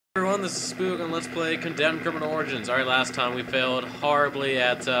everyone, this is Spook, and let's play Condemned Criminal Origins. Alright, last time we failed horribly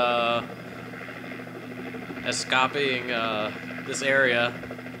at, escaping, this area.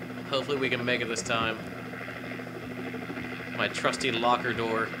 Hopefully we can make it this time. My trusty locker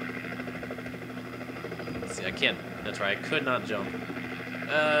door. Let's see, I can't, that's right, I could not jump.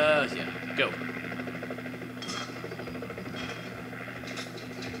 Yeah, go.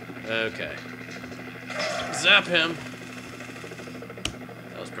 Okay. Zap him!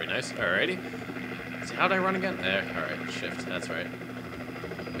 That was pretty nice. Alrighty. So how did I run again? There. Alright, shift. That's right.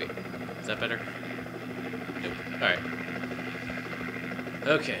 Wait. Is that better? Nope. Alright.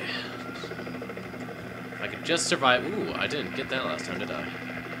 Okay. If I could just survive. Ooh, I didn't get that last time, did I?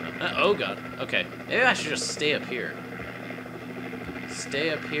 Oh god. Okay. Maybe I should just stay up here. Stay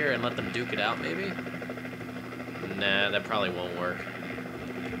up here and let them duke it out, maybe? Nah, that probably won't work.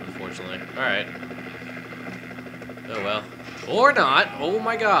 Unfortunately. Alright. Oh well. Or not! Oh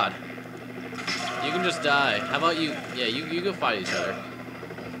my god. You can just die. How about you? Yeah, you go fight each other.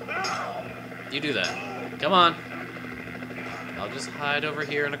 You do that. Come on. I'll just hide over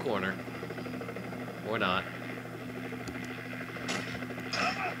here in a corner. Or not.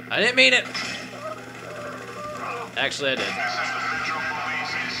 I didn't mean it! Actually, I did.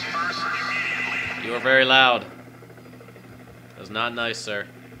 You were very loud. That was not nice, sir.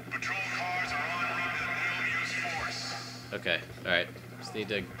 Okay, alright. Just need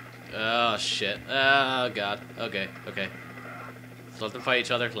to... Oh, shit. Oh, God. Okay, okay. Let them fight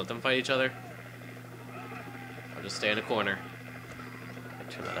each other. Let them fight each other. I'll just stay in a corner.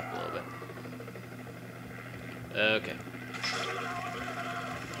 Turn that up a little bit. Okay.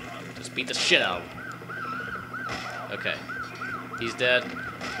 Just beat the shit out of him. Okay. He's dead.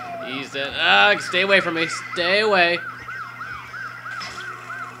 He's dead. Ah, stay away from me. Stay away.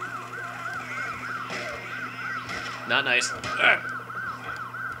 Not nice.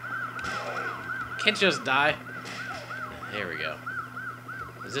 Can't you just die? There we go.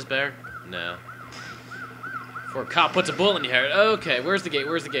 Is this better? No. Before a cop puts a bullet in your head. Okay, where's the gate?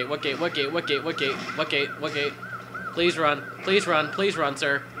 Where's the gate? What gate? What gate? What gate? What gate? What gate? What gate? Please run. Please run. Please run,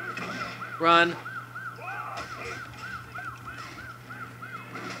 sir. Run.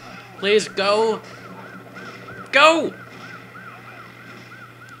 Please go. Go!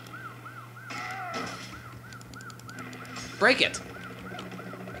 Break it.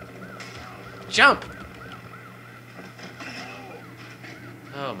 Jump.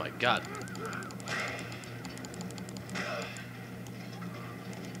 Oh my god.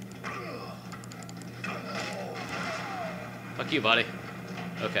 Fuck you, buddy.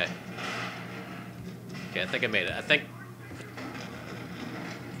 Okay. Okay, I think I made it. I think...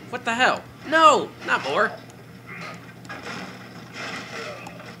 What the hell? No! Not more!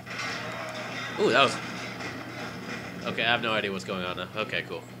 Ooh, that was... Okay, I have no idea what's going on now. Okay,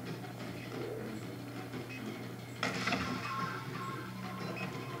 cool.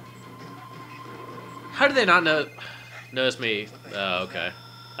 How did they not notice me? Oh, okay.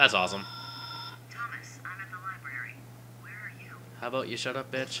 That's awesome. Thomas, I'm in the library. Where are you? How about you shut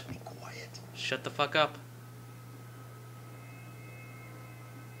up, bitch? Be quiet. Shut the fuck up.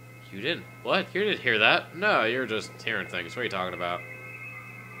 You didn't. What? You didn't hear that? No, you're just hearing things. What are you talking about?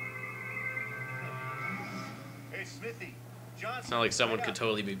 Hey, Smithy. Johnson. It's not like someone could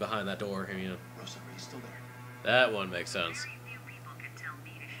totally be behind that door. I mean, Rosa, are you still there? that one makes sense. Very few people can tell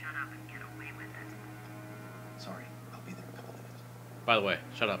me to shut up and get away with it. Sorry, I'll be there in a couple minutes. By the way,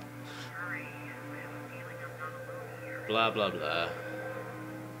 shut up. Hurry. I have a feeling I'm not alone here. Blah, blah, blah.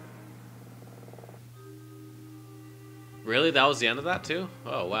 Really? That was the end of that, too?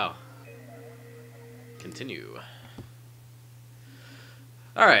 Oh, wow. Continue.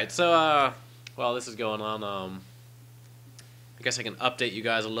 Alright, so, while this is going on, I guess I can update you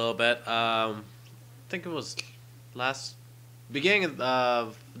guys a little bit. I think it was beginning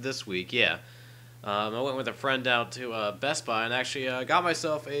of this week, yeah. I went with a friend out to Best Buy and actually got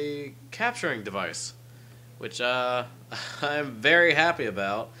myself a capturing device, which I'm very happy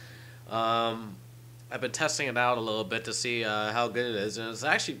about. I've been testing it out a little bit to see how good it is, and it's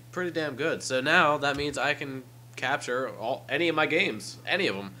actually pretty damn good. So now that means I can capture any of my games, any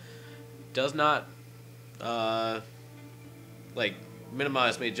of them. Does not like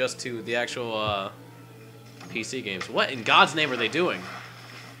minimize me just to the actual PC games. What in God's name are they doing?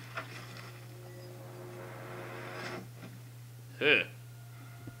 Ugh.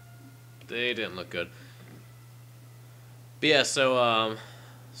 They didn't look good. But yeah, so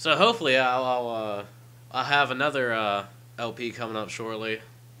hopefully I'll have another LP coming up shortly.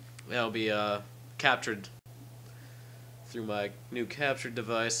 That'll be captured through my new capture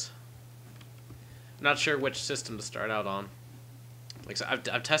device. I'm not sure which system to start out on. like so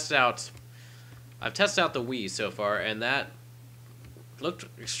I've tested out the Wii so far, and that looked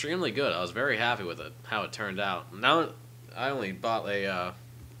extremely good. I was very happy with it, how it turned out. Now I only bought a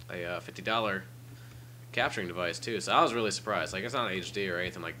 $50 capturing device too, so I was really surprised. Like, it's not HD or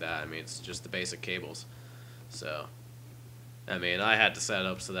anything like that. I mean, it's just the basic cables. So, I mean, I had to set it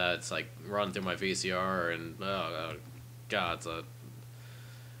up so that it's like run through my VCR, and oh god, so it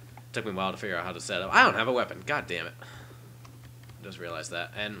took me a while to figure out how to set it up. I don't have a weapon. God damn it! I just realized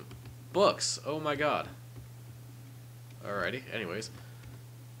that. And books. Oh my god. Alrighty. Anyways,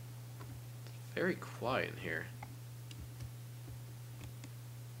 very quiet in here.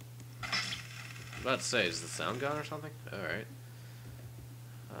 I'm about to say, is the sound gone or something? Alright.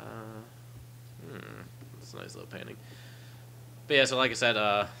 That's a nice little painting. But yeah, so like I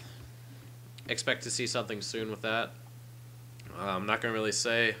said, expect to see something soon with that. I'm not going to really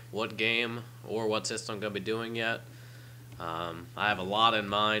say what game or what system I'm going to be doing yet. I have a lot in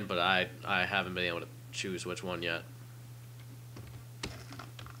mind, but I haven't been able to choose which one yet.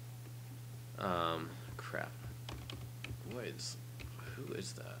 Crap. Who is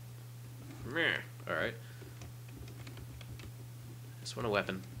that? Meh. Alright. Just want a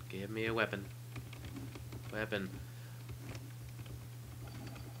weapon. Give me a weapon. Weapon.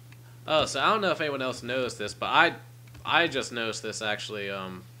 Oh, so I don't know if anyone else knows this, but I just noticed this actually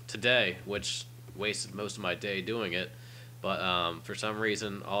today, which wasted most of my day doing it. But for some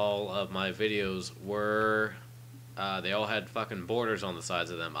reason, all of my videos were they all had fucking borders on the sides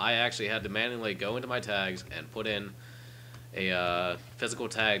of them. I actually had to manually go into my tags and put in a physical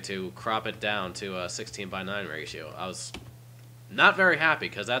tag to crop it down to a 16:9 ratio. I was not very happy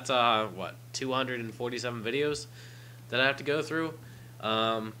because that's what, 247 videos that I have to go through.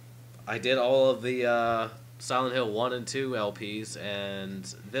 I did all of the Silent Hill 1 and 2 LPs, and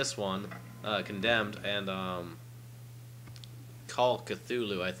this one, Condemned, and Call of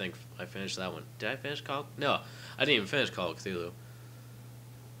Cthulhu. I think I finished that one. Did I finish Call? No, I didn't even finish Call of Cthulhu.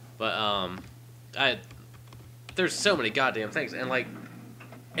 But there's so many goddamn things, and like,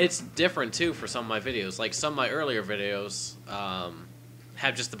 it's different too for some of my videos. Like, some of my earlier videos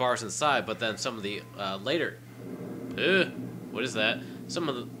have just the bars inside, but then some of the later, what is that? Some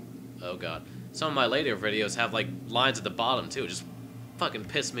of my later videos have like lines at the bottom too. It just fucking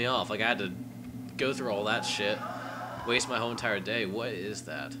pissed me off. Like, I had to go through all that shit, waste my whole entire day. What is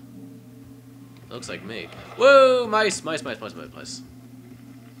that? Looks like me. Whoa, mice.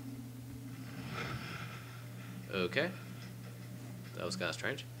 Okay. That was kind of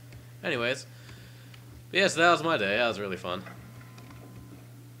strange. Anyways. Yeah, so that was my day. That was really fun.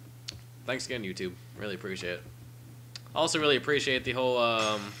 Thanks again, YouTube. Really appreciate it. Also really appreciate the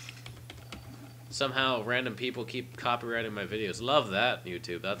whole, somehow random people keep copyrighting my videos. Love that,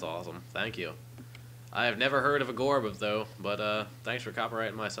 YouTube. That's awesome. Thank you. I have never heard of a Gorb, though, but thanks for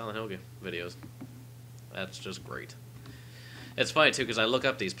copyrighting my Silent Hill videos. That's just great. It's funny, too, because I look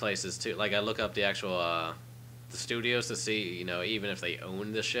up these places, too. Like, I look up the actual, the studios to see, you know, even if they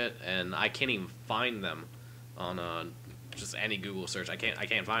own this shit, and I can't even find them on just any Google search. I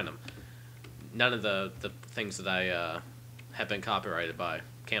can't find them. None of the things that I have been copyrighted by.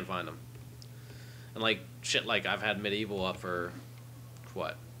 Can't find them. And like shit, like I've had Medieval up for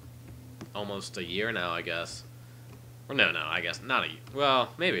what, almost a year now, I guess. Or no, I guess not a year.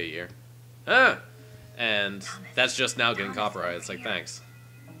 Well, maybe a year. And that's just now getting copyrighted. It's like, thanks.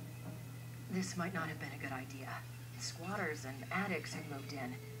 This might not have been a good idea. Squatters and addicts have moved in,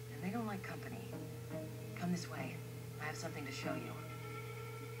 and they don't like company. Come this way. I have something to show you.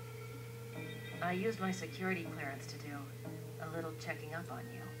 I used my security clearance to do a little checking up on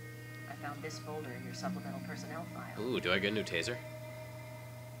you. I found this folder in your supplemental personnel file. Ooh, do I get a new taser?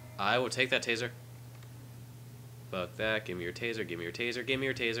 I will take that taser. Fuck that. Give me your taser, give me your taser, give me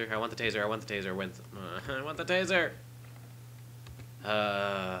your taser. I want the taser, I want the taser, I want the taser.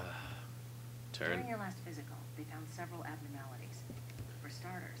 Turn. During your last physical, they found several abnormalities. For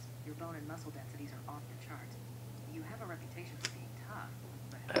starters, your bone and muscle densities are off the charts. You have a reputation for being tough,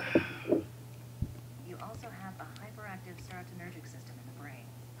 but you also have a hyperactive serotonergic system in the brain.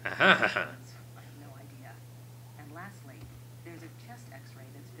 I have no idea. And lastly, there's a chest x-ray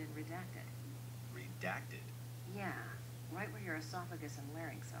that's been redacted. Redacted? Yeah, right where your esophagus and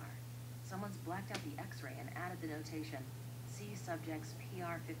larynx are. Someone's blacked out the x-ray and added the notation, see subject's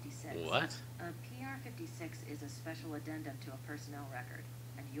PR56. What? A PR56 is a special addendum to a personnel record,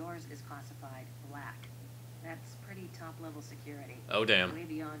 and yours is classified black. That's pretty top-level security. Oh, damn. Way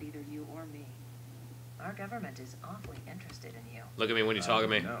beyond either you or me. Our government is awfully interested in you. Look at me when you talk to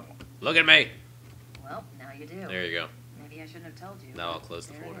me. No. Look at me! Well, now you do. There you go. Maybe I shouldn't have told you. Now I'll close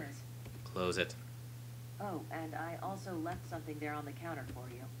the There folder. it is. Close it. Oh, and I also left something there on the counter for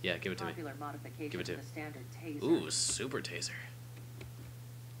you. Yeah, give it to me. Popular modification Give it to of the standard taser. Ooh, super taser.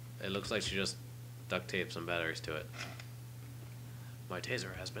 It looks like she just duct taped some batteries to it. My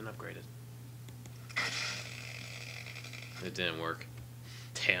taser has been upgraded. It didn't work.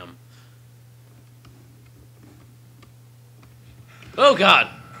 Damn. Oh god!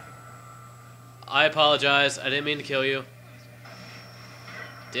 I apologize. I didn't mean to kill you.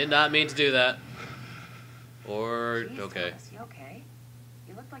 Did not mean to do that. Or, Jeez, okay. Thomas, you okay?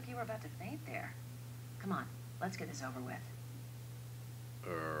 You looked like you were about to faint there. Come on, let's get this over with.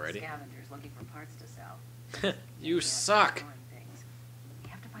 Alrighty. Scavengers looking for parts to sell. You Maybe suck! storing things. We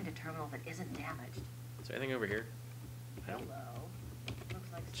have to find a terminal that isn't damaged. Is there anything over here? I don't. Hello.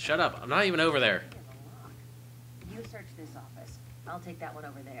 Looks like Shut up. I'm not even over there. in the lock. You search this office. I'll take that one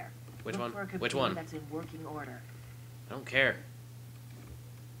over there. Which Look one? for a Which computer one? That's in working order. I don't care.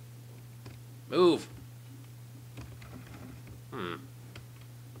 Move.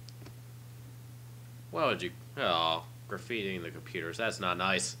 Why would you... Oh, graffitiing the computers. That's not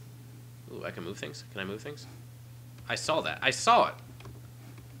nice. Ooh, I can move things? Can I move things? I saw that. I saw it.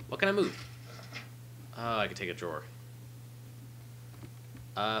 What can I move? I can take a drawer.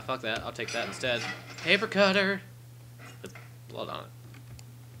 Fuck that. I'll take that instead. Paper cutter. There's blood on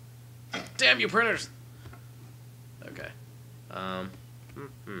it. Damn you, printers! Okay.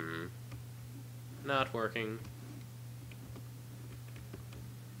 Not working.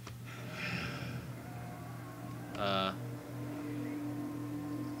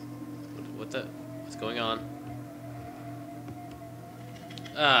 What's going on?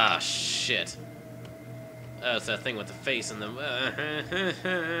 Ah, shit. Oh, it's that thing with the face and the...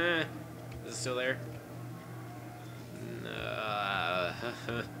 Is it still there? No.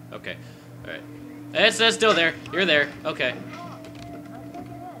 Okay. Alright. It's still there. You're there. Okay.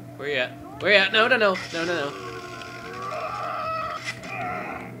 Where you at? Where you at? No, no, no. No, no,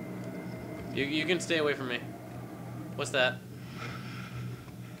 no. You can stay away from me. What's that?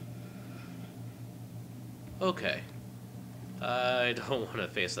 Okay. I don't want to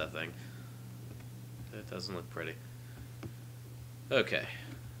face that thing. It doesn't look pretty. Okay.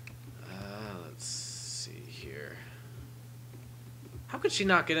 Let's see here. How could she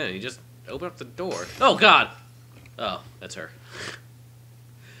not get in? You just open up the door. Oh, God! Oh, that's her.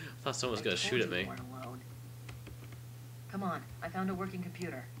 I thought someone was going to shoot at me. Come on, I found a working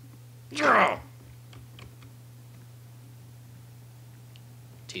computer.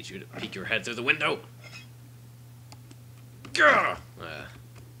 Teach you to peek your head through the window.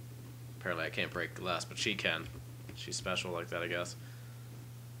 Apparently I can't break glass, but she can. She's special like that, I guess.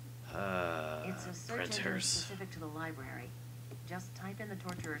 It's a search engine Printers. specific to the library. Just type in the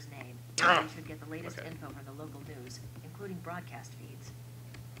torturer's name. You should get the latest info from the local news, including broadcast feeds.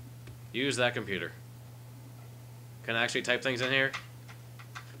 Use that computer. Can I actually type things in here?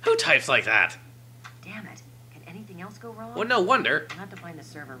 Who types like that? Damn it. Can anything else go wrong? Well, no wonder. I'll have to find the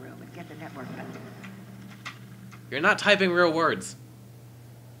server room and get the network back. You're not typing real words.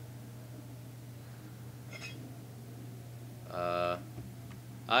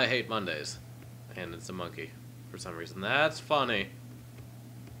 I hate Mondays. And it's a monkey. For some reason. That's funny.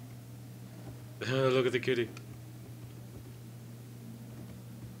 Look at the kitty.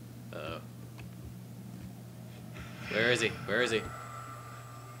 Uh-oh. Where is he? Where is he?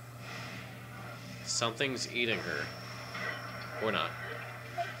 Something's eating her. Or not.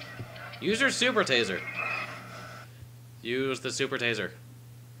 Use your super taser. Use the super taser.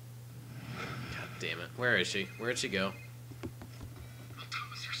 God damn it. Where is she? Where'd she go? Well,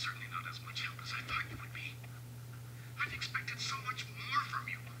 Thomas, you're certainly not as much help as I thought you would be. I'd expected so much more from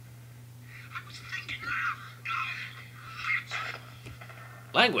you. I was thinking...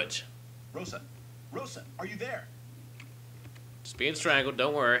 Language. Rosa. Rosa, are you there? Just being strangled,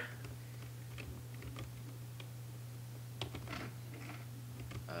 don't worry.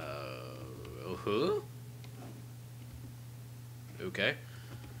 Who? Okay.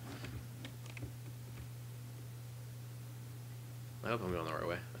 I hope I'm going the right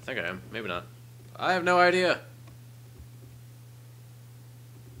way. I think I am. Maybe not. I have no idea.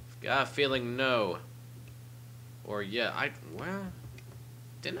 Got a feeling no. Or yeah, well,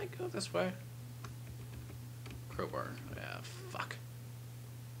 didn't I go this way? Crowbar. Yeah, fuck.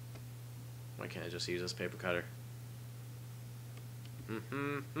 Why can't I just use this paper cutter? Woo.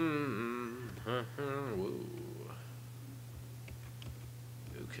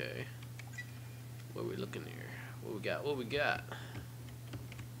 Okay. What are we looking here? What we got? What we got?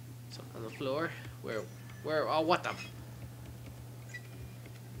 Something on the floor? Where? Oh, what the?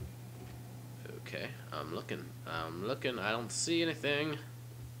 Okay, I'm looking. I don't see anything.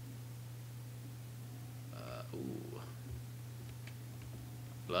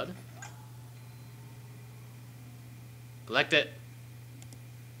 Blood? Collect it.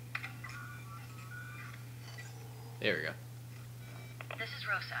 There we go. This is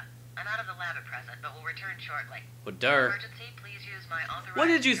Rosa. I'm out of the lab at present, but will return shortly. Well, der. Emergency, please use my authorized What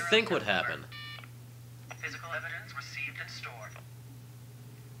did you Euro think would number. happen? Physical evidence received and stored.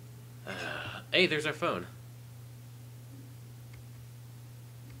 Hey, there's our phone.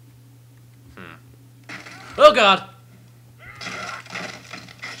 Oh god!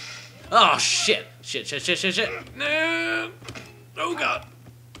 Oh shit! Shit. No! Oh god!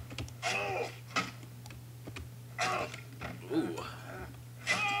 Ooh.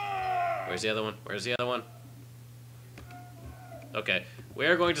 Where's the other one? Okay.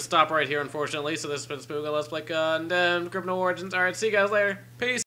 We're going to stop right here, unfortunately, so this has been Spook on Let's Play Gundam Criminal Origins. Alright, see you guys later. Peace!